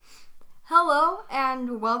Hello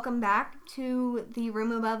and welcome back to The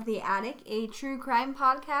Room Above the Attic, a true crime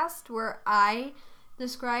podcast where I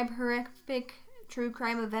describe horrific true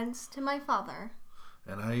crime events to my father.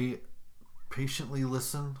 And I patiently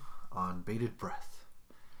listen on bated breath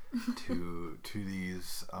to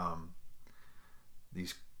these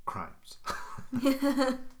crimes.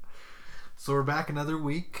 So we're back another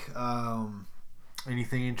week.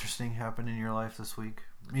 Anything interesting happened in your life this week?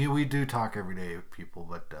 I mean, we do talk every day with people,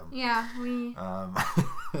 but yeah, we.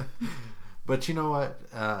 But you know what?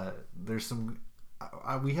 There's some.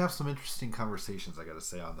 We have some interesting conversations, I got to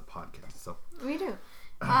say, on the podcast. So we do.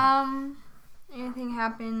 Anything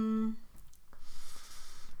happen?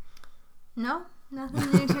 No,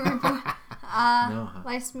 nothing new to report. No, huh?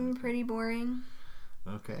 Life's been pretty boring.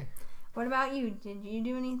 Okay. What about you? Did you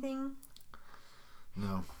do anything?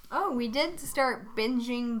 No. Oh, we did start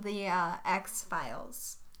binging the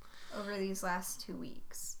X-Files over these last 2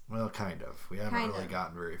 weeks. Well, kind of. We haven't really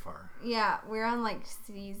gotten very far. Yeah, we're on I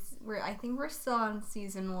think we're still on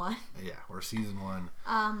season 1. Yeah, we're season 1.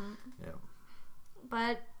 Yeah.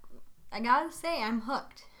 But I gotta say, I'm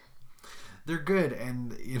hooked. They're good,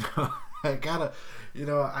 and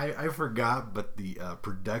I forgot, but the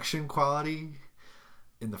production quality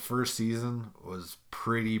in the first season was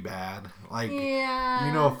pretty bad.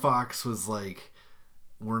 Fox was like,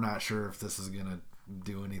 we're not sure if this is gonna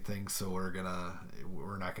do anything, so we're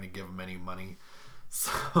not gonna give them any money.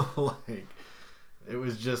 So it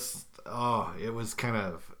was just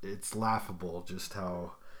it's laughable just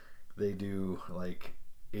how they do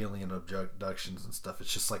alien abductions and stuff.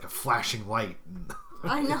 It's just like a flashing light.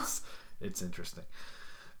 I know. It's interesting,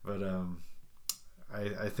 but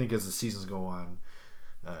I think as the seasons go on,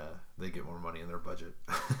 they get more money in their budget.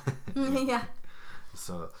 Yeah.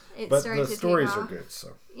 So, but the stories are good.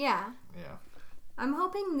 So yeah. Yeah. I'm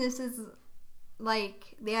hoping this is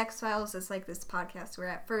like the X-Files is like this podcast where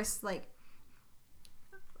at first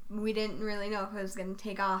we didn't really know if it was going to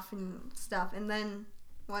take off and stuff, and then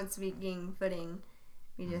once we gain footing,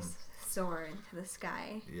 we just soar into the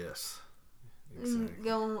sky. Yes. Exactly. And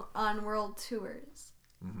go on world tours.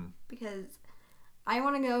 Mm-hmm. Because I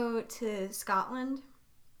want to go to Scotland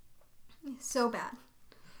so bad.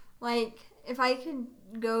 If I could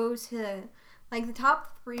go to, the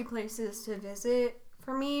top 3 places to visit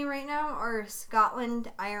for me right now are Scotland,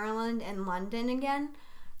 Ireland, and London again.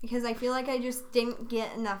 Because I feel like I just didn't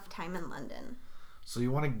get enough time in London. So you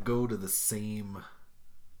want to go to the same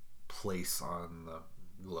place on the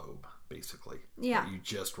globe, basically. Yeah. That you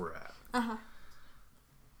just were at. Uh-huh.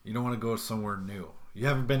 You don't want to go somewhere new. You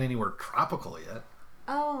haven't been anywhere tropical yet.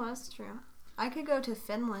 Oh, that's true. I could go to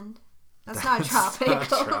Finland. That's not tropical. Not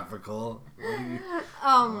tropical.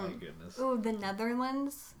 Oh my goodness. Oh, the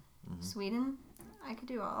Netherlands, Sweden. I could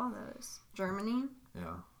do all of those. Germany.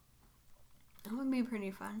 Yeah. That would be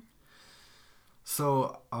pretty fun.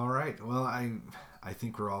 So, all right. Well, I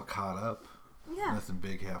think we're all caught up. Yeah. Nothing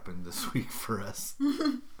big happened this week for us.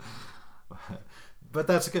 But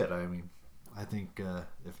that's good. I mean, I think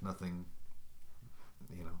if nothing,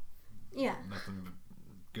 yeah, nothing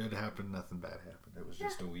good happened, nothing bad happened. It was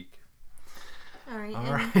just a week. All right.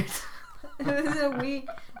 All right. It was a week.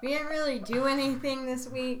 We didn't really do anything this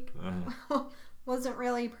week. Wasn't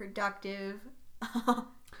really productive.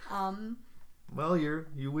 Well,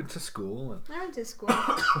 you went to school. I went to school.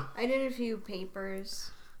 I did a few papers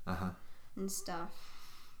and stuff.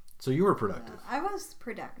 So you were productive. I was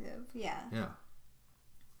productive, yeah. Yeah.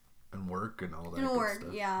 And work and all that. And good work,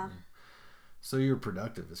 stuff. yeah. So you're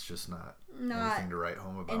productive. It's just not anything to write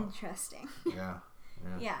home about. Interesting. Yeah.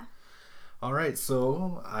 Yeah. All right.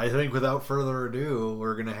 So I think without further ado,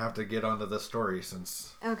 we're gonna have to get onto the story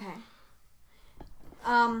since. Okay.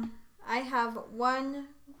 I have one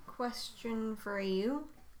question for you.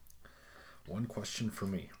 One question for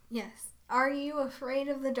me. Yes. Are you afraid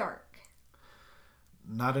of the dark?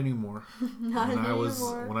 Not anymore. Not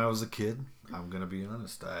anymore. When I was a kid, I'm gonna be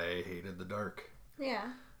honest, I hated the dark.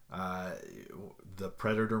 Yeah. The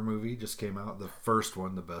Predator movie just came out, the first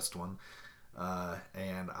one, the best one,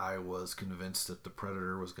 and I was convinced that the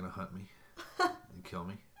Predator was gonna hunt me and kill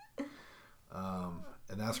me.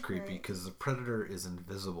 And that's creepy because the Predator is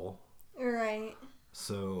invisible. Right.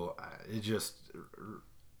 So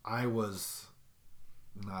I was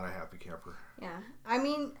not a happy camper. Yeah. I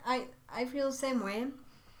mean, I feel the same way.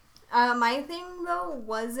 My thing, though,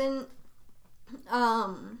 wasn't...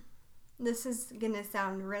 this is gonna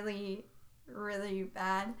sound really, really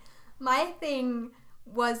bad. My thing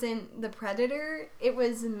wasn't the Predator. It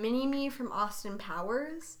was Mini-Me from Austin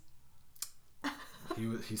Powers.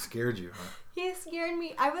 He scared you, huh? He scared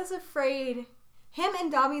me. I was afraid... Him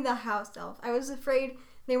and Dobby the house elf. I was afraid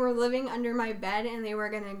they were living under my bed and they were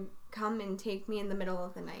gonna come and take me in the middle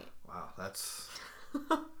of the night. Wow, that's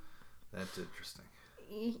interesting.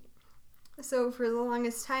 So for the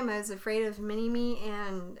longest time, I was afraid of Mini-Me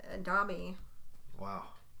and Dobby. Wow.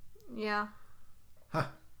 Yeah. Huh.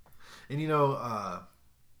 And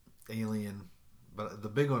Alien, but the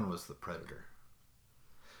big one was the Predator.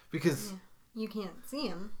 Because you can't see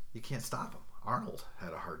him. You can't stop him. Arnold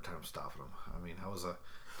had a hard time stopping him. I mean, how was a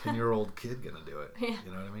 10-year-old kid gonna do it? Yeah.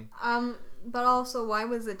 You know what I mean? But also, why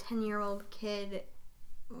was a 10-year-old kid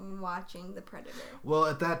watching the Predator? Well,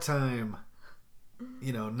 at that time,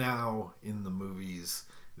 now in the movies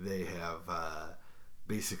they have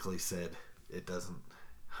basically said it doesn't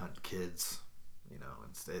hunt kids.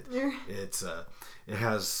 Instead it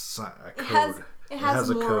has a code. It has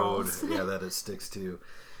a morals. code, that it sticks to,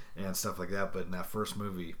 and stuff like that. But in that first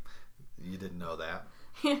movie, you didn't know that.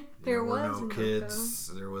 There was no kids.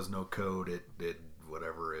 Code. There was no code. It did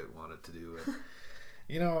whatever it wanted to do.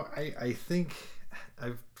 And, I think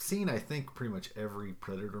I've seen pretty much every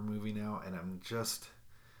Predator movie now, and I'm just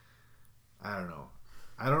I don't know.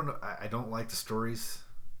 I don't like the stories.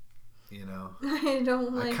 I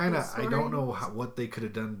don't like. I don't know what they could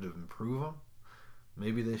have done to improve them.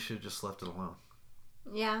 Maybe they should have just left it alone.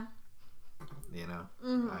 Yeah.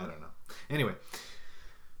 Mm-hmm. I don't know. Anyway,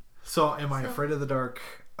 so am I afraid of the dark?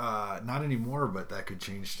 Not anymore, but that could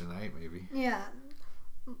change tonight, maybe. Yeah.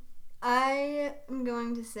 I am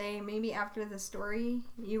going to say maybe after the story,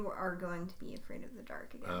 you are going to be afraid of the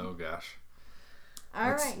dark again. Oh gosh.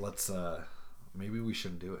 Let's maybe we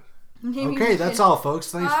shouldn't do it. Maybe okay, that's all, folks.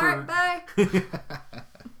 Thanks for. All right, bye.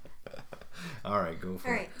 All right, go for it.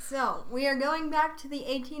 All right, so we are going back to the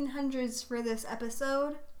 1800s for this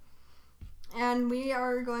episode, and we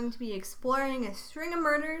are going to be exploring a string of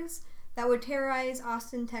murders that would terrorize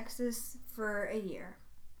Austin, Texas for a year.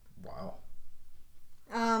 Wow.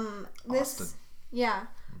 Austin. Yeah.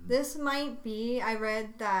 Mm-hmm. This might be, I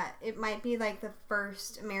read that it might be like the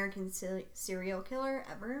first American serial killer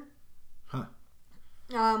ever. Huh.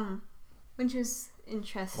 Which is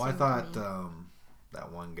interesting. Well, I thought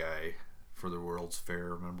that one guy for the World's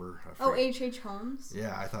Fair, remember? H.H. Holmes?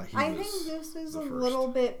 Yeah, I thought I think this is a little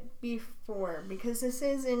bit before, because this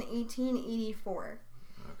is in 1884.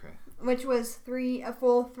 Okay. Which was a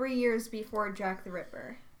full 3 years before Jack the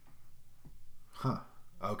Ripper. Huh.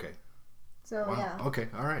 Okay. So, wow. Yeah. Okay,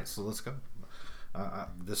 all right, so let's go.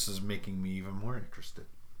 This is making me even more interested.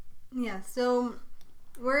 Yeah, so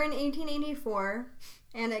we're in 1884,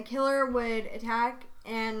 and a killer would attack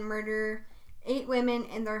and murder 8 women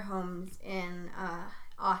in their homes in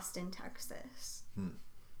Austin, Texas.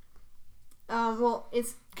 Well,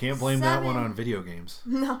 it's can't blame that one on video games.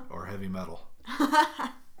 No. Or heavy metal.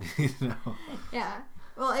 Yeah.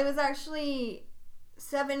 Well, it was actually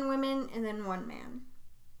 7 women and then 1 man.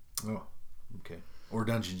 Oh, okay. Or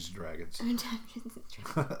Dungeons and Dragons.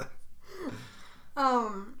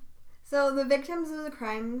 So the victims of the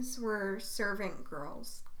crimes were servant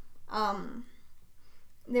girls.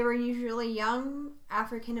 They were usually young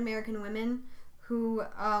African American women who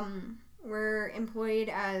were employed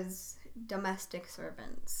as domestic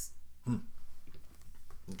servants.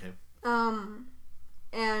 Okay.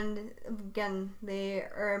 And again, they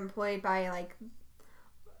are employed by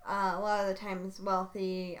a lot of the times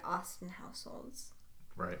wealthy Austin households.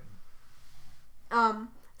 Right.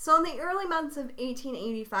 So in the early months of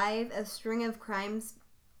 1885, a string of crimes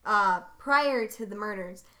prior to the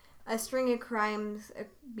murders, a string of crimes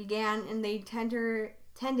began, and they tended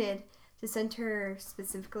to center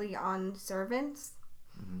specifically on servants.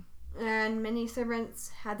 Mm-hmm. And many servants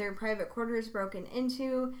had their private quarters broken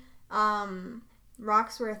into.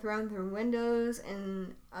 Rocks were thrown through windows,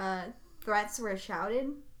 and threats were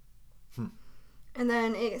shouted. And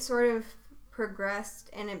then it sort of progressed,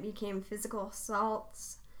 and it became physical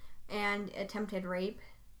assaults and attempted rape.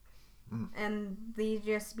 And these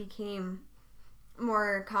just became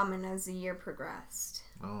more common as the year progressed.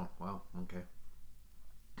 Oh, wow. Okay.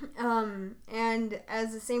 And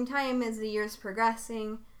at the same time as the year's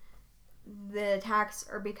progressing, the attacks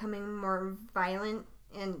are becoming more violent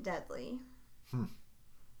and deadly.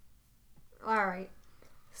 Alright.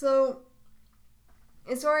 So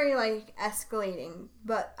it's already escalating,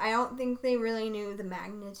 but I don't think they really knew the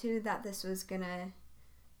magnitude that this was gonna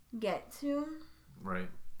get to. Right.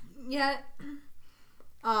 Yet.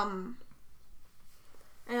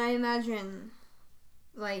 And I imagine,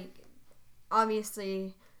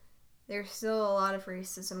 obviously, there's still a lot of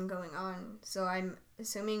racism going on, so I'm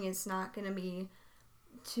assuming it's not gonna be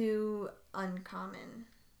too uncommon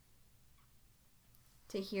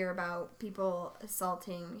to hear about people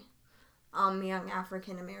assaulting young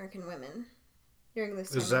African American women. during this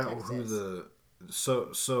time. Is that who the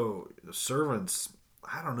so servants?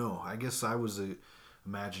 I don't know. I guess I was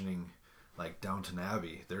imagining like Downton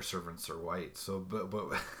Abbey. Their servants are white, so but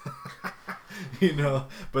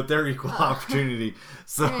but they're equal opportunity.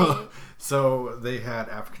 So right. so they had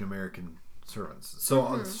African American servants.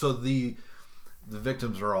 So so the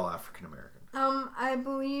victims are all African American. I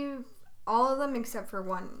believe all of them except for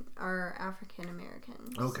one are African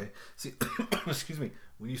Americans. Okay. See, excuse me.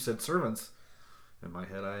 When you said servants, in my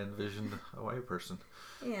head I envisioned a white person.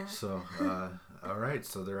 Yeah. So, all right.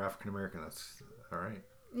 So they're African American. That's all right.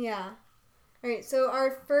 Yeah. All right. So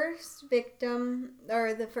our first victim,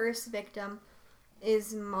 or the first victim,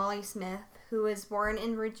 is Molly Smith, who was born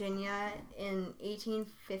in Virginia in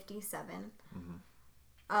 1857.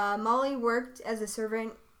 Mm-hmm. Molly worked as a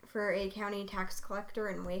servant for a county tax collector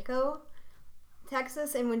in Waco,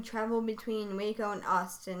 Texas, and would travel between Waco and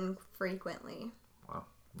Austin frequently. Wow.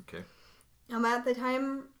 Okay. At the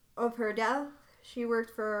time of her death, she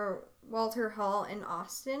worked for Walter Hall in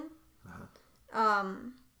Austin. Uh-huh.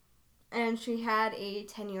 And she had a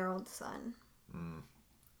 10-year-old son. Mm.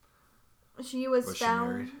 She was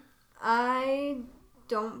found. She married? I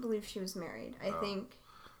don't believe she was married. I think.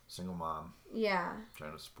 Single mom. Yeah.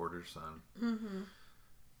 Trying to support her son. Mm-hmm.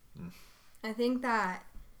 Mm. I think that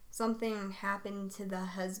something happened to the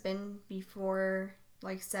husband before,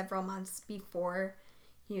 like several months before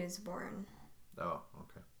he was born. Oh,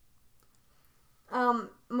 okay.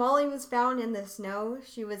 Molly was found in the snow.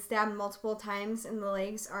 She was stabbed multiple times in the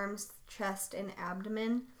legs, arms, chest, and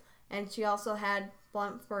abdomen. And she also had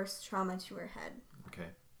blunt force trauma to her head. Okay.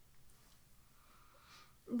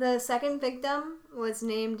 The second victim was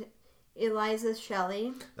named Eliza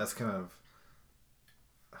Shelley. That's kind of,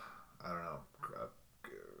 I don't know,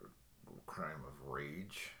 crime of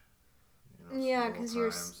rage. Yeah, because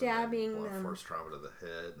you're stabbing them. Blunt force trauma to the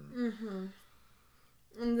head.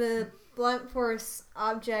 And the blunt force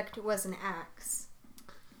object was an axe.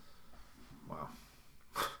 Wow.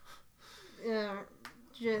 Yeah,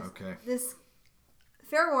 okay. This.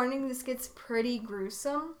 Fair warning, this gets pretty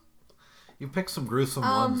gruesome. You picked some gruesome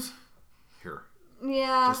ones here.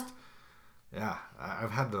 Yeah.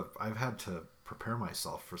 I've had to prepare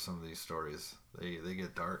myself for some of these stories. They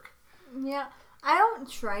get dark. Yeah. I don't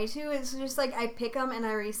try to. It's just like I pick them and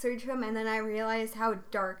I research them and then I realize how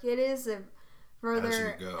dark it is.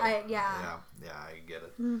 Further, as you go. I get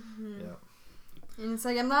it. Mm-hmm. Yeah. And it's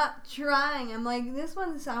like I'm not trying. I'm like, this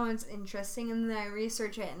one sounds interesting, and then I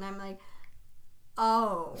research it and I'm like,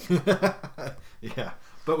 oh. Yeah,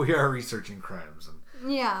 but we are researching crimes,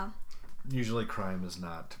 and yeah, usually crime is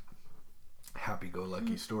not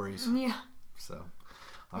happy-go-lucky stories. Yeah. So,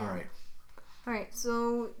 all right. All right.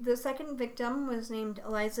 So the second victim was named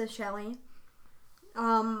Eliza Shelley.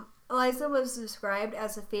 Eliza was described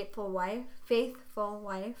as a faithful wife,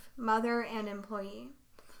 mother, and employee.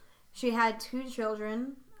 She had 2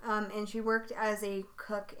 children, and she worked as a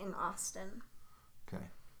cook in Austin. Okay.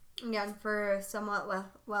 Yeah, for a somewhat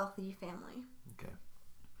wealthy family. Okay.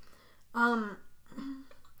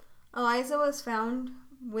 Eliza was found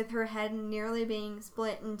with her head nearly being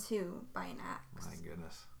split in 2 by an axe. My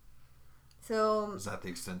goodness. So. Is that the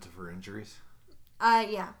extent of her injuries?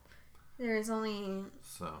 Yeah. There's only.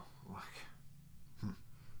 So,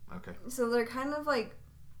 okay. So they're kind of like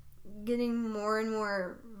getting more and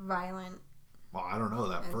more violent. Well, I don't know.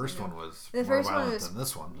 That first one was more violent than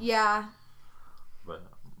this one. Yeah. But,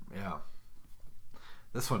 yeah.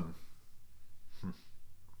 This one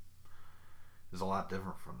is a lot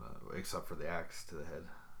different from except for the axe to the head.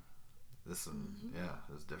 This one,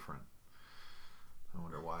 is different. I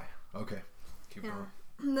wonder why. Okay. Keep going.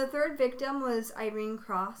 The third victim was Irene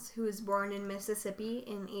Cross, who was born in Mississippi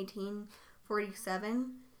in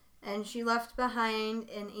 1847, and she left behind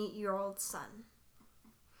an 8-year-old son.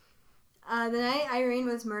 The night Irene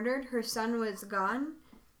was murdered, her son was gone,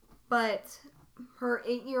 but her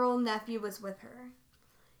 8-year-old nephew was with her.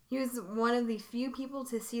 He was one of the few people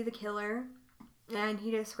to see the killer, and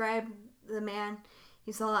he described the man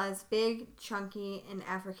he saw as big, chunky, and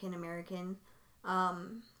African American.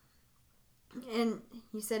 And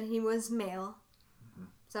he said he was male. Mm-hmm.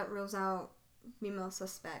 So that rules out female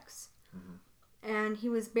suspects. Mm-hmm. And he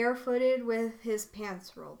was barefooted with his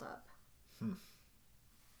pants rolled up.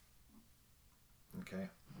 Okay.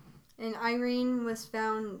 And Irene was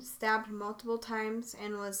found stabbed multiple times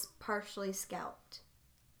and was partially scalped.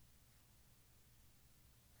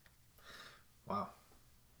 Wow.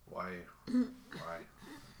 Why?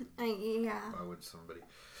 Yeah. Why would somebody...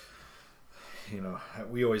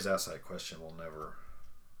 we always ask that question. We'll never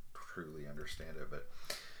truly understand it, but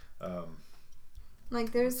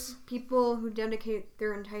there's people who dedicate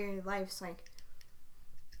their entire lives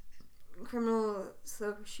criminal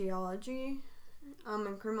sociology. A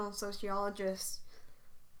criminal sociologist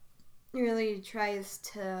really tries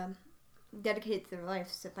to dedicate their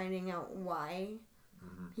lives to finding out why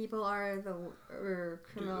people are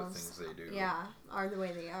criminals. Do the things they do. Yeah, are the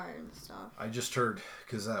way they are and stuff. I just heard,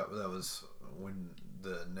 because that was when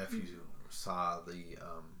the nephew saw the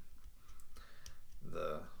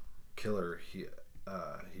killer. He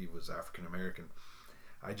was African American.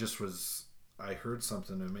 I heard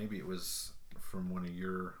something, and maybe it was from one of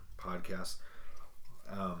your podcasts.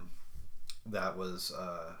 That was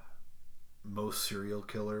most serial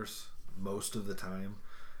killers, most of the time,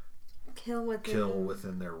 kill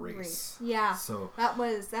within their race. Yeah. So that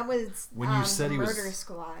was when you said the he was Murder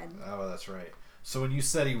Squad. Oh, that's right. So when you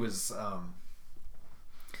said he was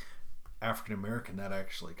African American, that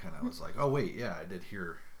actually kind of was like, oh wait, yeah, I did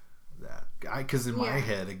hear that. Because in my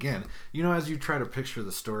head, again, as you try to picture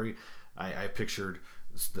the story, I pictured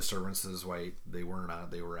the servants as white. They were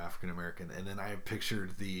not. They were African American. And then I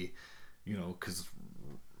pictured because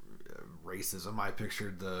racism, I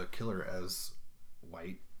pictured the killer as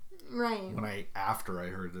white. Right. After I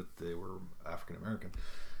heard that they were African American.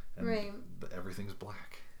 Right. But everything's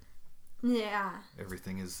black. Yeah.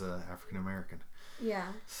 Everything is African American.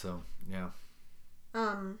 Yeah. So, yeah.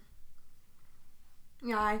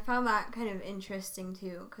 Yeah, I found that kind of interesting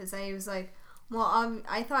too, because I was like, well,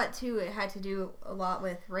 I thought too it had to do a lot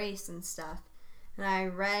with race and stuff. And I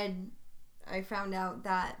found out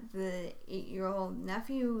that the 8-year-old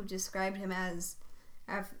nephew described him as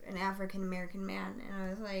an African American man, and I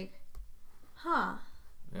was like, huh.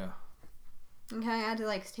 Yeah. And kind of had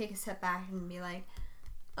to take a step back and be like,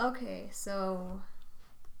 okay, so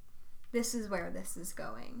this is where this is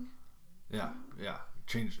going. Yeah.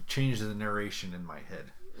 Change the narration in my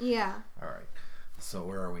head. Yeah. All right. So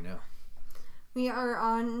where are we now? We are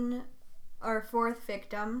on our 4th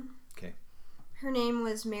victim. Okay. Her name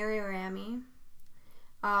was Mary Ramey.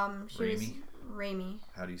 She Ramey? was Ramey.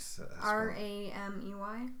 How do you say that? Ramey.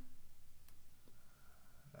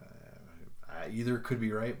 I either could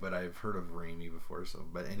be right, but I've heard of Ramey before. So,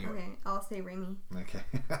 but anyway. Okay, I'll say Ramey. Okay.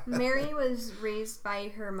 Mary was raised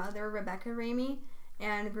by her mother, Rebecca Ramey,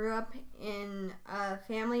 and grew up in a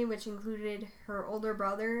family which included her older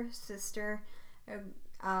brother, sister,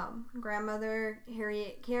 grandmother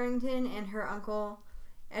Harriet Carrington, and her uncle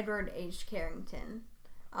Edward H. Carrington.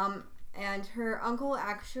 And her uncle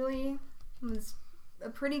actually was a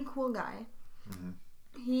pretty cool guy. Mm-hmm.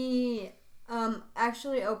 He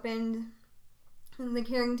actually opened the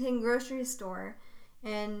Carrington grocery store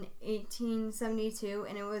in 1872,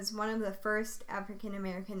 and it was one of the first African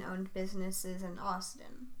American owned businesses in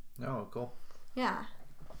Austin. Oh, cool. Yeah.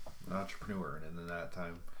 An entrepreneur, and in that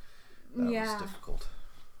time, that was difficult.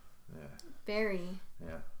 Yeah. Very.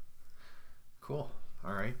 Yeah. Cool.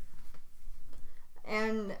 All right.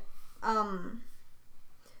 And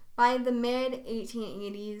by the mid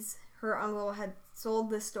 1880s, her uncle had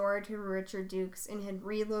sold the store to Richard Dukes and had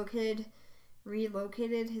relocated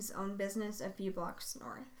his own business a few blocks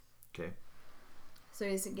north. Okay. So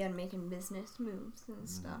he's again making business moves and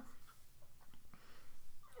stuff.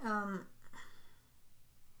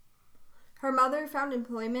 Her mother found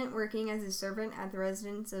employment working as a servant at the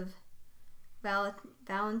residence of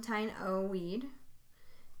Valentine O. Weed.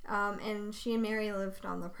 And she and Mary lived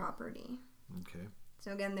on the property. Okay.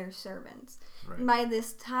 So again, they're servants. Right. And by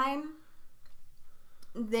this time,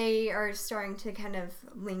 they are starting to kind of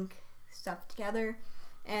link stuff together.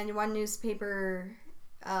 And one newspaper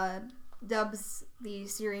dubs the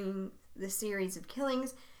series of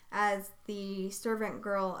killings as the servant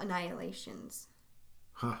girl annihilations.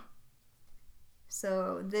 Huh.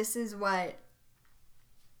 So this is what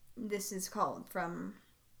this is called from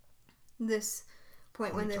this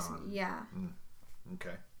point when this on. Yeah.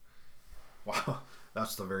 Okay. Wow,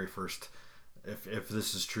 that's the very first. If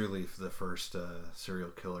this is truly the first serial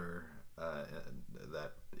killer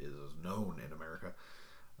that is known in America,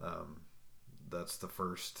 that's the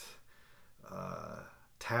first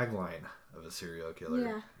tagline of a serial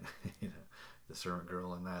killer. Yeah. The servant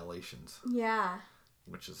girl annihilations. Yeah.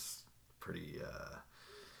 Which is pretty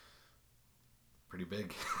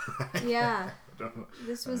big. Yeah.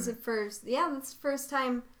 This was the first. Yeah, that's the first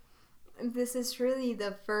time. This is truly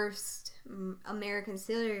the first American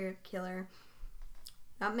serial killer.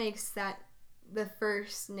 That makes that the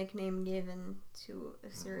first nickname given to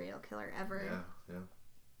a serial killer ever. Yeah.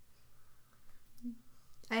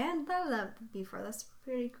 I hadn't thought of that before. That's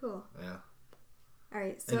pretty cool. Yeah. All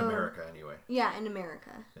right. So in America, anyway. Yeah, in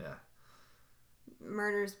America. Yeah.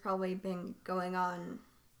 Murder's probably been going on.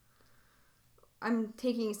 I'm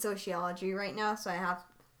taking sociology right now, so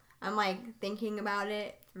I'm thinking about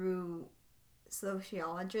it through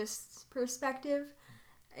sociologist's perspective.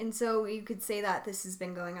 And so you could say that this has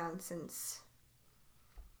been going on since,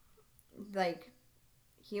 like,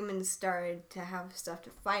 humans started to have stuff to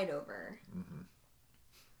fight over. Mm-hmm.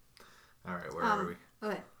 All right, where are we?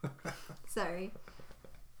 Okay. Sorry.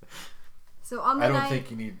 So on the I don't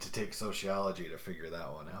think you need to take sociology to figure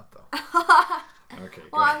that one out, though. Okay.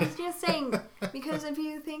 Well, I was just saying, because if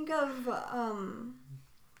you think of,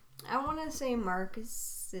 I want to say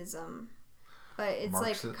Marxism, but it's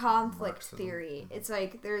like conflict theory. It's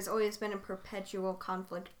like there's always been a perpetual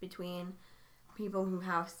conflict between people who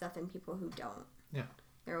have stuff and people who don't. Yeah.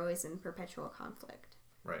 They're always in perpetual conflict.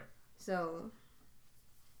 Right. So,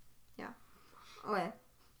 yeah. Okay.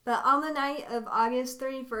 But on the night of August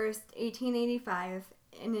 31st, 1885,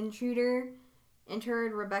 an intruder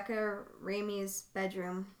entered Rebecca Ramey's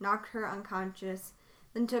bedroom, knocked her unconscious,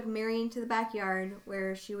 then took Mary into the backyard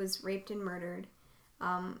where she was raped and murdered.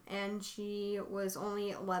 And she was only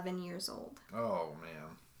 11 years old. Oh,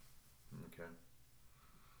 man. Okay.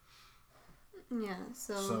 Yeah,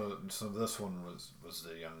 so this one was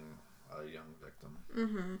the young victim.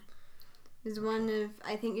 Mm-hmm. Is one of,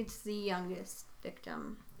 I think it's the youngest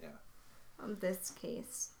victim. Yeah. Of this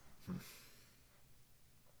case.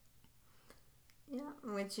 Yeah,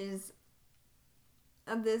 which is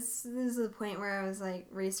this is the point where I was like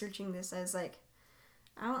researching this. I was like,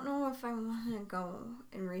 I don't know if I want to go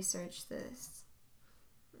and research this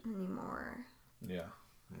anymore. Yeah.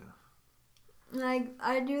 Like,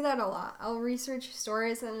 I do that a lot. I'll research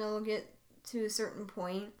stories and it'll get to a certain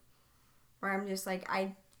point where I'm just like,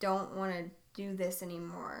 I don't want to do this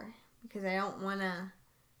anymore because I don't want to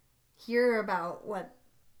hear about what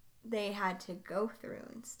they had to go through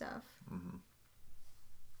and stuff. Mm-hmm.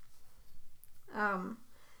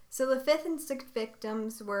 So the fifth and sixth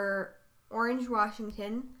victims were Orange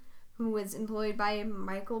Washington, who was employed by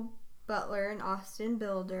Michael Butler, an Austin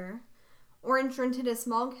builder. Orange rented a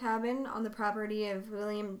small cabin on the property of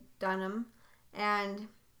William Dunham, and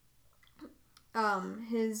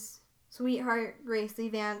his sweetheart, Gracie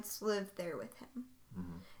Vance, lived there with him.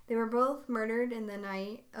 Mm-hmm. They were both murdered in the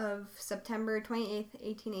night of September 28th,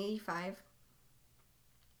 1885.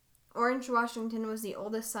 Orange Washington was the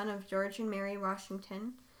oldest son of George and Mary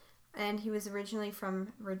Washington, and he was originally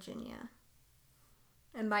from Virginia.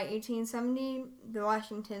 And by 1870, the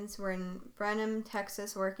Washingtons were in Brenham,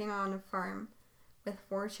 Texas, working on a farm with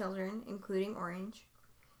 4 children, including Orange.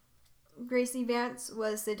 Gracie Vance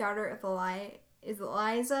was the daughter of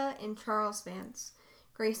Eliza and Charles Vance.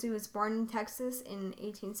 Gracie was born in Texas in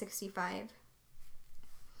 1865.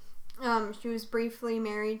 She was briefly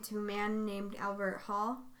married to a man named Albert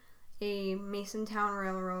Hall, a Masontown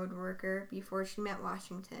Railroad worker, before she met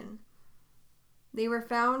Washington. They were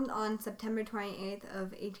found on September 28th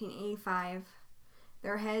of 1885.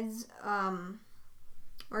 Their heads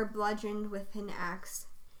were bludgeoned with an axe,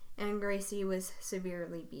 and Gracie was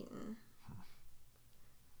severely beaten.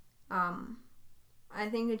 I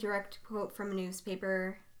think a direct quote from a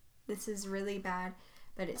newspaper, this is really bad,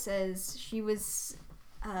 but it says she was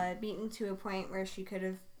beaten to a point where she could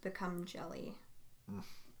have become jelly.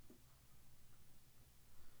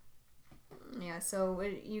 Yeah, so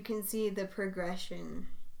you can see the progression.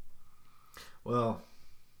 Well,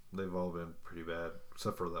 they've all been pretty bad,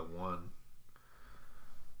 except for that one,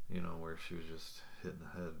 where she was just hit in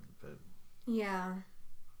the head. But yeah.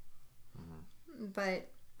 Mm-hmm. But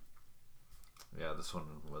yeah, this one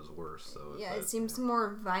was worse. So yeah, it seems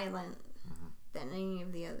more violent than any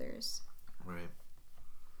of the others. Right.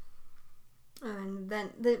 And then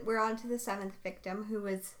we're on to the 7th victim, who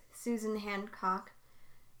was Susan Hancock.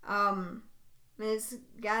 It's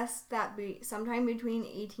guessed that sometime between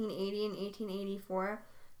 1880 and 1884,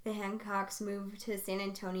 the Hancocks moved to San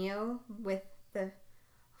Antonio with the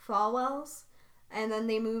Falwells, and then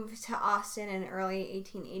they moved to Austin in early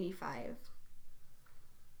 1885.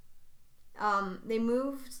 They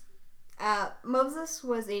moved. Moses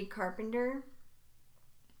was a carpenter.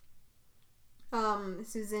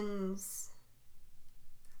 Susan's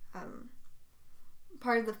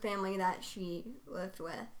part of the family that she lived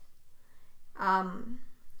with. One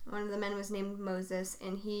of the men was named Moses,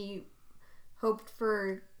 and he hoped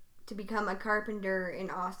to become a carpenter in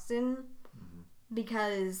Austin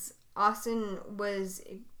because Austin was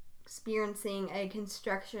experiencing a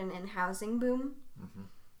construction and housing boom. Mm-hmm.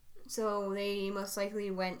 So they most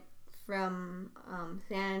likely went from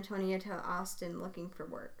San Antonio to Austin looking for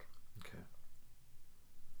work. Okay.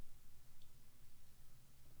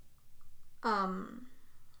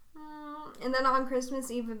 And then on Christmas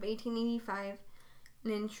Eve of 1885,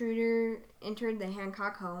 an intruder entered the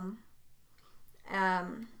Hancock home.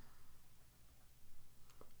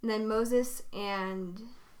 And then Moses and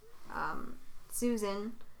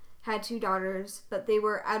Susan had 2 daughters, but they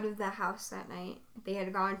were out of the house that night. They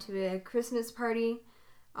had gone to a Christmas party,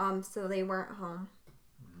 so they weren't home.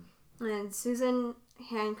 And Susan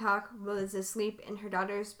Hancock was asleep in her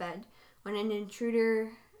daughter's bed when an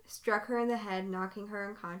intruder struck her in the head, knocking her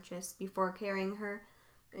unconscious before carrying her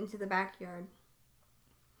into the backyard.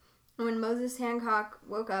 When Moses Hancock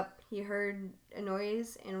woke up, he heard a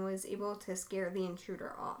noise and was able to scare the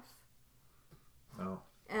intruder off. Oh.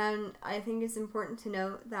 And I think it's important to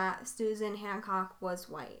note that Susan Hancock was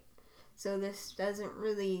white. So this doesn't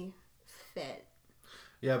really fit.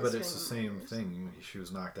 Yeah, but it's the same thing. She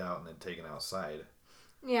was knocked out and then taken outside.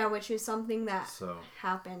 Yeah, which is something that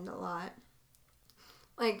happened a lot.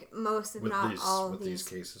 Like, most, if not all of these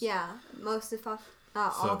cases. Yeah, most, if not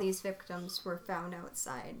all these victims were found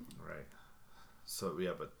outside. Right. So,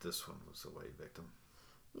 yeah, but this one was a white victim.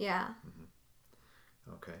 Yeah.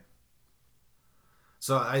 Mm-hmm. Okay.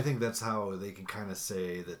 So I think that's how they can kind of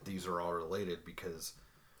say that these are all related, because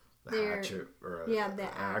the hatchet or the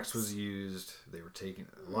axe was used. They were taken.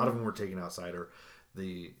 A lot of them were taken outside, or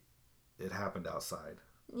it happened outside.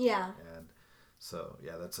 Yeah. And so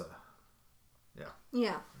that's a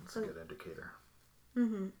good indicator.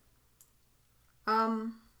 Mm-hmm.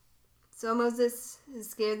 So Moses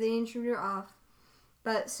scared the intruder off,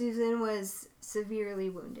 but Susan was severely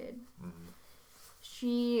wounded. Mm-hmm.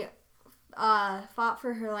 She fought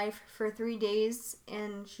for her life for 3 days,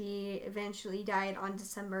 and she eventually died on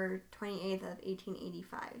December 28th of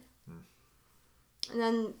 1885. And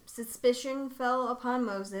then suspicion fell upon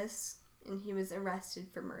Moses, and he was arrested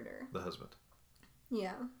for murder. The husband.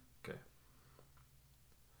 Yeah. Okay.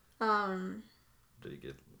 Did he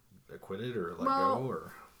get acquitted or let go,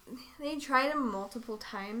 or? They tried him multiple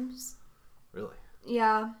times. Really?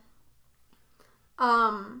 Yeah.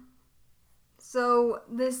 So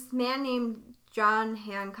this man named John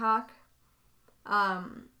Hancock,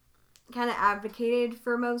 kind of advocated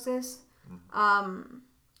for Moses. And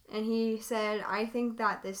he said, I think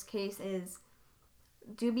that this case is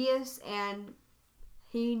dubious, and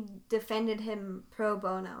he defended him pro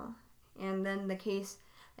bono. And then the case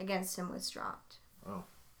against him was dropped. Oh.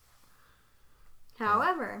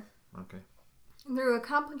 However, through a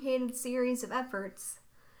complicated series of efforts,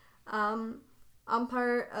 on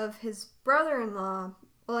part of his brother-in-law,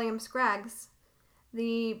 William Scraggs,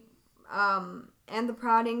 and the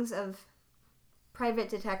proddings of private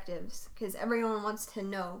detectives, because everyone wants to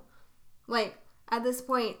know. Like, at this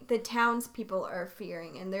point, the townspeople are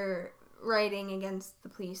fearing, and they're writing against the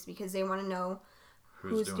police because they want to know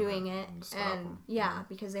who's doing it, and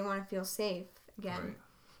because they want to feel safe again.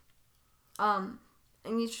 Right.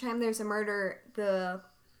 And each time there's a murder, the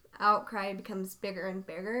outcry becomes bigger and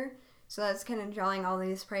bigger. So that's kind of drawing all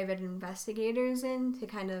these private investigators in to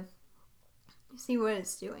kind of see what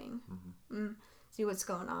it's doing, see what's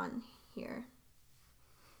going on here.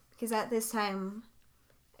 Because at this time,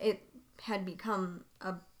 it had become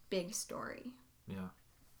a big story. Yeah.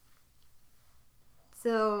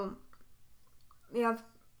 So we have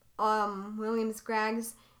William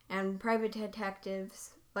Scraggs and private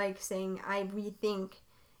detectives saying, we think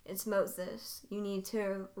it's Moses. You need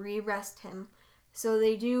to rearrest him. So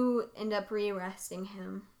they do end up rearresting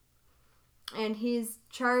him. And he's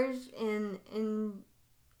charged and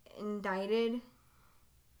indicated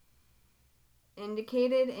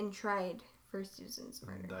and tried for Susan's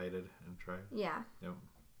murder. Indicted and tried? Yeah. Yep.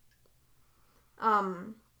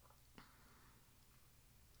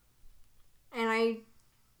 And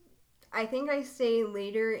I think I say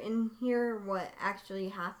later in here what actually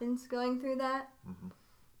happens going through that.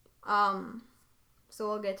 So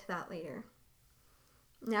we'll get to that later.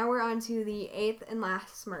 Now we're on to the 8th and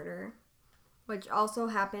last murder, which also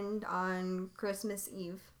happened on Christmas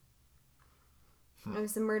Eve. It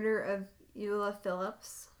was the murder of Eula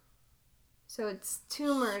Phillips. So it's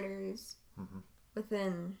 2 murders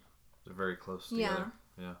within. They're very close together.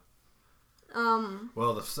 Yeah.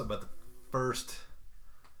 Well, but the first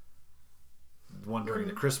one during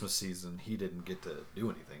the Christmas season, he didn't get to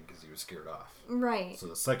do anything because he was scared off. Right. So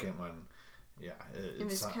the second one, it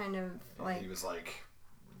was kind of he was like,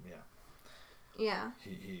 yeah.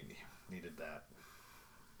 He needed that,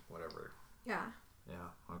 whatever. Yeah. Yeah.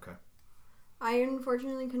 Okay. I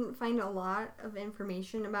unfortunately couldn't find a lot of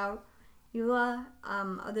information about Eula,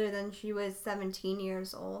 other than she was 17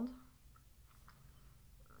 years old.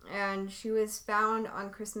 And she was found on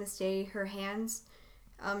Christmas Day. Her hands,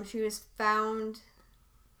 she was found,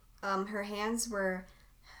 her hands were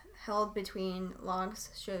held between logs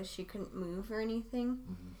so she couldn't move or anything.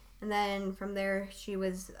 And then from there, she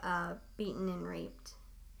was beaten and raped.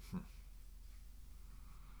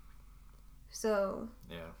 So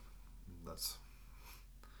yeah, that's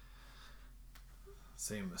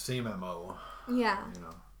same MO. Yeah. You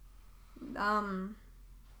know.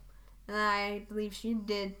 And I believe she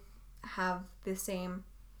did have the same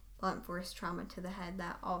blunt force trauma to the head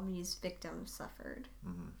that all these victims suffered.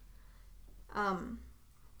 Mm-hmm.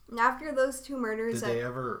 After those two murders, did they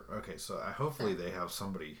ever? Okay, so hopefully they have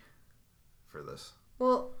somebody for this.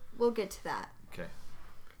 We'll get to that. Okay.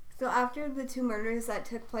 So after the two murders that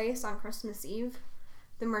took place on Christmas Eve,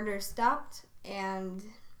 the murders stopped, and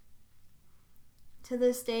to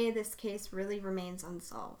this day, this case really remains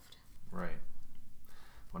unsolved. Right.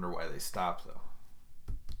 Wonder why they stopped, though.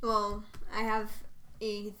 Well, I have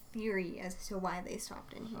a theory as to why they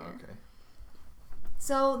stopped in here. Okay.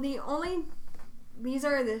 So these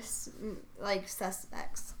are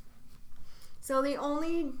suspects. So the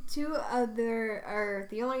only two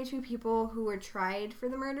people who were tried for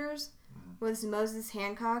the murders was Moses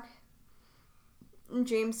Hancock and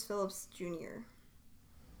James Phillips Jr.,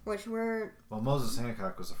 which were... Well, Moses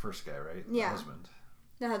Hancock was the first guy, right? Yeah.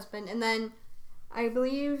 The husband. And then I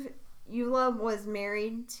believe Eula was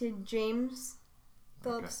married to James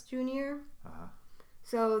Phillips Jr. Uh-huh.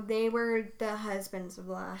 So they were the husbands of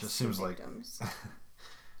the last victims.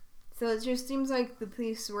 So it just seems like the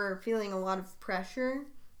police were feeling a lot of pressure.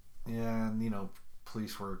 Yeah, and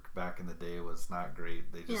police work back in the day was not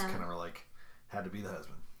great. They just kind of were like, had to be the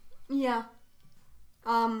husband. Yeah.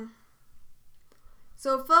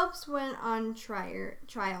 So Phillips went on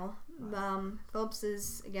trial. Phillips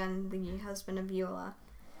is, again, the husband of Eula.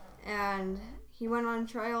 And he went on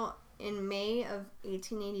trial in May of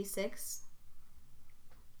 1886.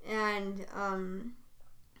 And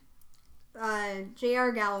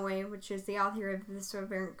J.R. Galloway, which is the author of the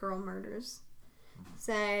Servant Girl Murders,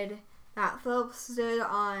 said that Phillips stood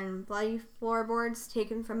on bloody floorboards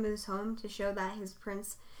taken from his home to show that his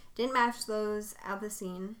prints didn't match those at the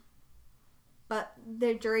scene. But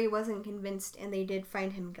the jury wasn't convinced, and they did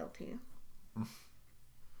find him guilty.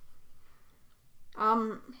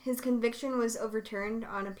 His conviction was overturned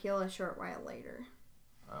on appeal a short while later.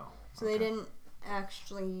 Oh. So they didn't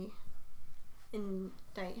actually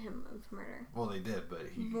indict him of murder. Well, they did, but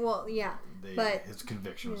he... Well, yeah. But his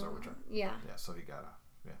conviction was overturned. Yeah. Yeah, so he got off.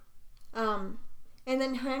 Yeah. And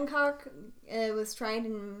then Hancock was tried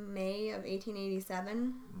in May of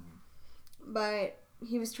 1887. Mm-hmm. But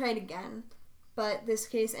he was tried again. But this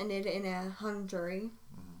case ended in a hung jury.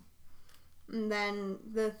 Mm-hmm. And then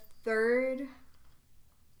the third...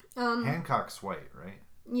 Hancock's white, right?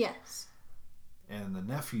 Yes. And the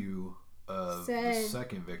nephew of the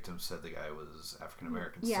second victim said the guy was African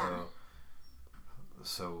American. Yeah.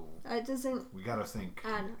 So it doesn't... We gotta think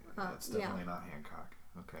it's definitely not Hancock.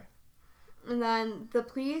 Okay. And then the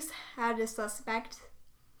police had a suspect.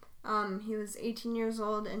 He was 18 years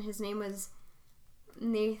old, and his name was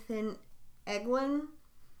Nathan Eglin.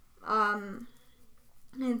 And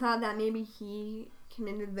thought that maybe he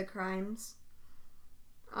committed the crimes.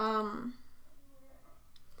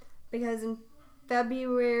 Because in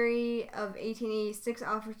February of 1886,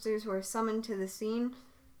 officers were summoned to the scene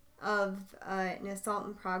of an assault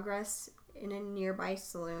in progress in a nearby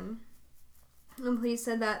saloon. And police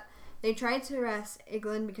said that they tried to arrest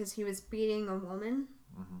Eglin because he was beating a woman.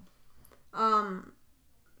 Mm-hmm.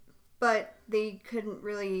 But they couldn't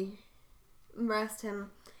really arrest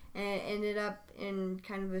him, and it ended up in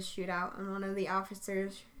kind of a shootout, and one of the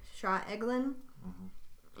officers shot Eglin. Mm-hmm.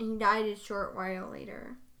 And he died a short while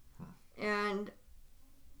later. And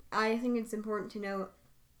I think it's important to note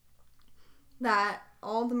that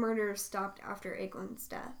all the murders stopped after Eglin's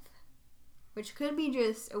death, which could be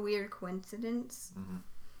just a weird coincidence. Mm-hmm.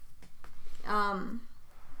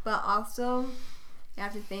 But also, you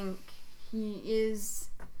have to think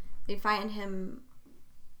they find him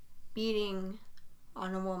beating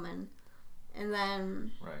on a woman, and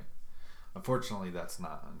then... Right. Unfortunately, that's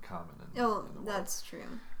not uncommon in the world. That's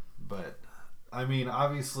true. But, I mean,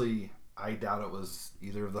 obviously, I doubt it was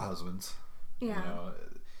either of the husbands. Yeah.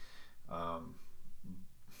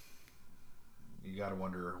 You gotta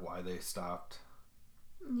wonder why they stopped.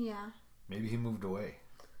 Yeah. Maybe he moved away.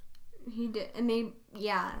 He did. And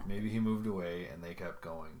Maybe he moved away and they kept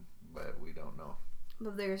going, but we don't know.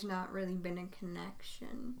 But there's not really been a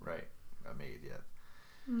connection. Right. Made yet.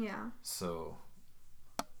 Yeah. So,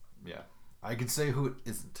 yeah. I can say who it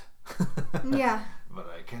isn't. Yeah. But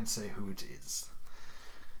I can't say who it is.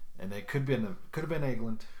 And it could have been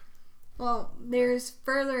Eglin. Well, there's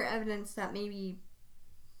further evidence that maybe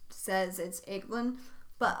says it's Eglin,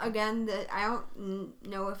 but again, I don't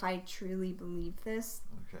know if I truly believe this.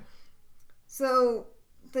 Okay. So,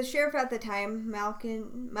 the sheriff at the time,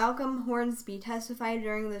 Malcolm Hornsby, testified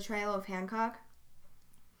during the trial of Hancock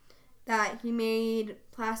that he made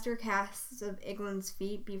plaster casts of Eglon's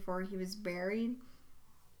feet before he was buried,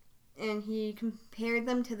 and he compared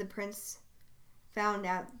them to the prints found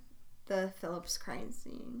at the Phillips crime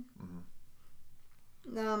scene.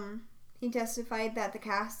 Mm-hmm. He testified that the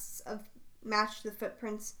casts matched the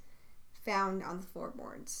footprints found on the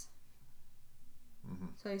floorboards. Mm-hmm.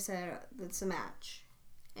 So he said it's a match.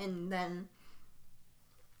 And then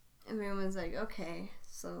everyone was like, okay,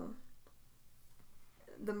 so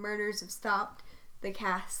the murders have stopped. The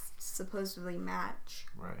casts supposedly match.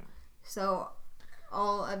 Right. So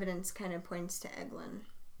all evidence kind of points to Eglon.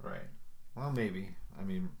 Right. Well, maybe. I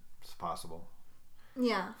mean, it's possible.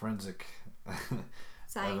 Yeah. Forensic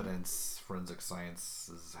evidence, forensic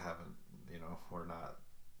sciences were not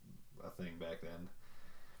a thing back then.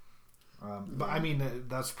 But I mean,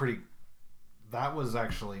 that was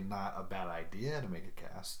actually not a bad idea to make a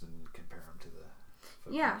cast and compare them to the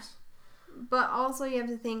footprints. Yeah. But also you have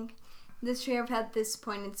to think, this sheriff at this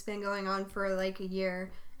point, it's been going on for like a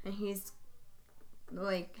year, and he's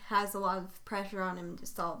like has a lot of pressure on him to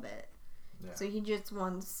solve it. Yeah. So he just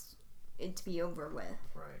wants it to be over with.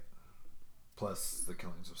 Right. Plus the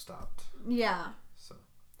killings have stopped. Yeah. So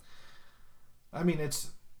I mean,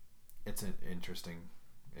 it's an interesting.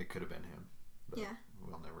 It could have been him. But yeah.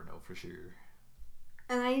 We'll never know for sure.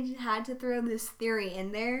 And I had to throw this theory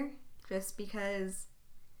in there just because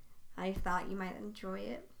I thought you might enjoy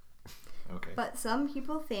it. Okay. But some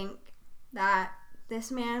people think that this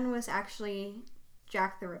man was actually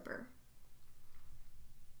Jack the Ripper.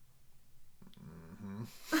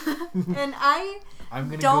 Mm-hmm. And I'm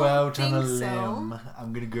gonna go out on a limb.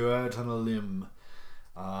 I'm gonna go out on a limb.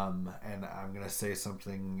 And I'm gonna say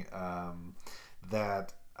something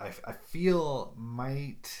that I feel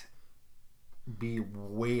might be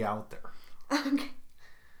way out there.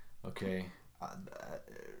 Okay.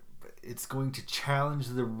 It's going to challenge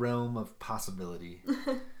the realm of possibility.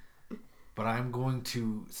 But I'm going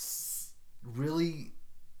to really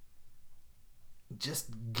just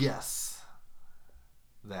guess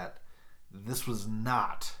that this was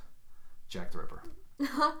not Jack the Ripper.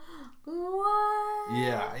 What?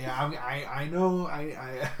 Yeah. I know.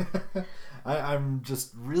 I'm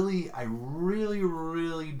just really. I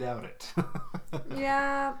really doubt it.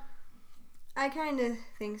 Yeah, I kind of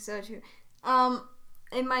think so too.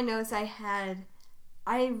 In my notes, I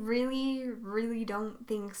really don't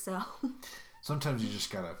think so. Sometimes you just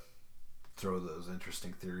gotta throw those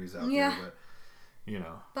interesting theories out there,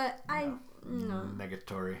 but no.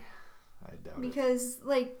 Negatory. I doubt it. Because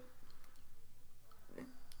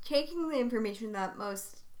taking the information that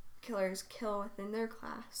most killers kill within their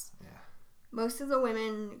class. Yeah. Most of the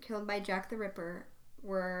women killed by Jack the Ripper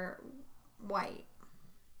were white.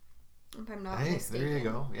 If I'm not mistaken. There you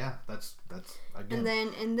go. Yeah, that's again. And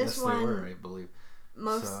then in this one, they were, I believe.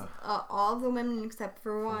 Most all the women except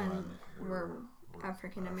for one were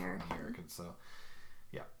African American. So,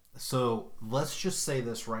 yeah. So let's just say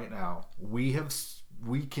this right now: we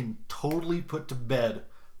can totally put to bed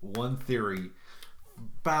one theory.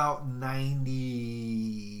 About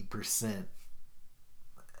 90%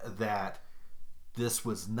 that this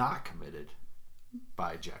was not committed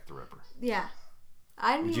by Jack the Ripper. Yeah.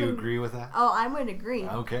 Would you agree with that? Oh, I would agree.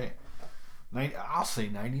 Okay. I'll say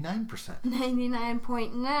 99%.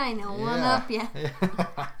 99.9. I'll one up you.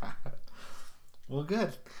 Well,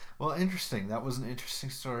 good. Well, interesting. That was an interesting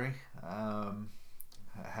story. I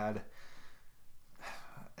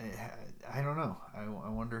don't know. I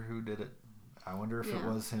wonder who did it. I wonder if it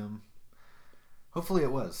was him. Hopefully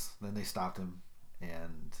it was. Then they stopped him,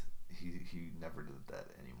 and he never did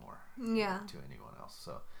that anymore. Yeah. To anyone else.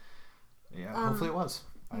 So, yeah, hopefully it was.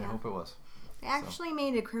 I hope it was. They actually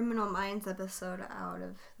made a Criminal Minds episode out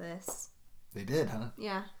of this. They did, huh?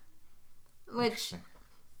 Yeah. Which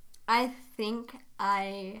I think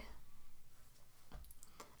I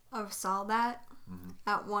saw that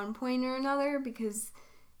at one point or another, because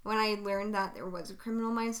when I learned that there was a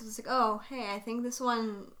Criminal Minds, I was like, oh, hey, I think this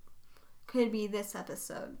one could be this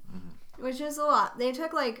episode. Mm-hmm. Which is a lot. They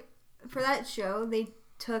took, for that show, they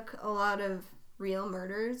took a lot of real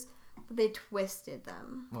murders, but they twisted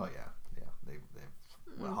them. Well, yeah. They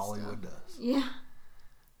what Hollywood does. Yeah.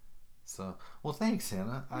 So, well, thanks,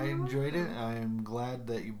 Hannah. I enjoyed it. I'm glad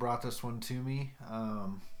that you brought this one to me.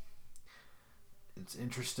 It's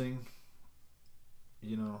interesting,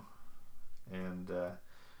 and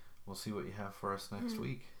we'll see what you have for us next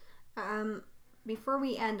week. Before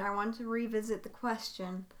we end, I want to revisit the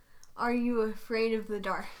question: are you afraid of the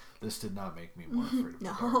dark? This did not make me more afraid of the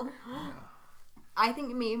dark. No. I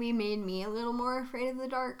think it maybe made me a little more afraid of the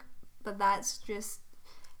dark, but that's just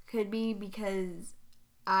could be because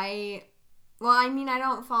I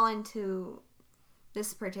don't fall into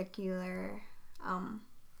this particular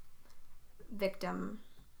victim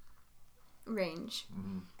range,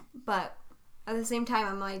 but at the same time,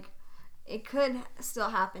 I'm like, it could still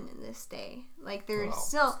happen in this day. Like there's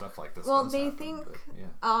still stuff like this. Well, they think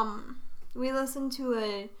we listened to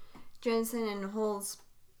a Jensen and Holes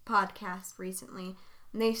podcast recently,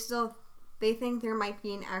 and they think there might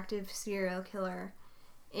be an active serial killer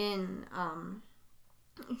in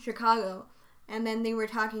Chicago. And then they were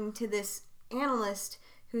talking to this analyst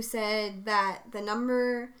who said that the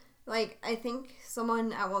number, like, I think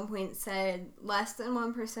someone at one point said less than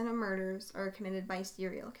 1% of murders are committed by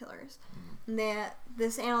serial killers. And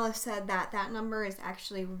this analyst said that number is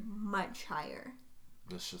actually much higher.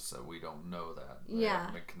 It's just that we don't know that. They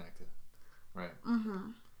haven't been connected. Right.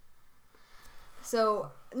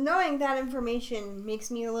 So, knowing that information makes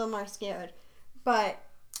me a little more scared. But...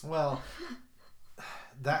 Well,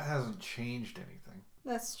 that hasn't changed anything.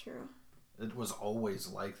 That's true. It was always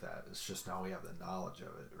like that. It's just now we have the knowledge of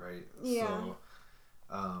it, right? Yeah. So,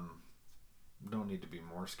 don't need to be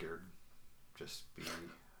more scared. Just be...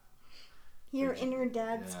 Your inner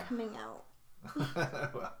dad's coming out.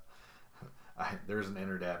 Well, there's an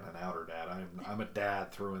inner dad and an outer dad. I'm a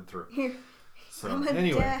dad through and through. So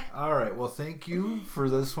anyway, all right. Well, thank you for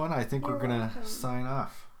this one. I think we're gonna sign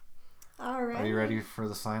off. All right. Are you ready for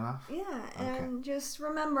the sign off? Yeah, and just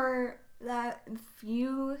remember that if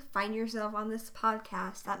you find yourself on this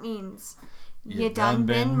podcast, that means you done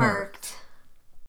been murked.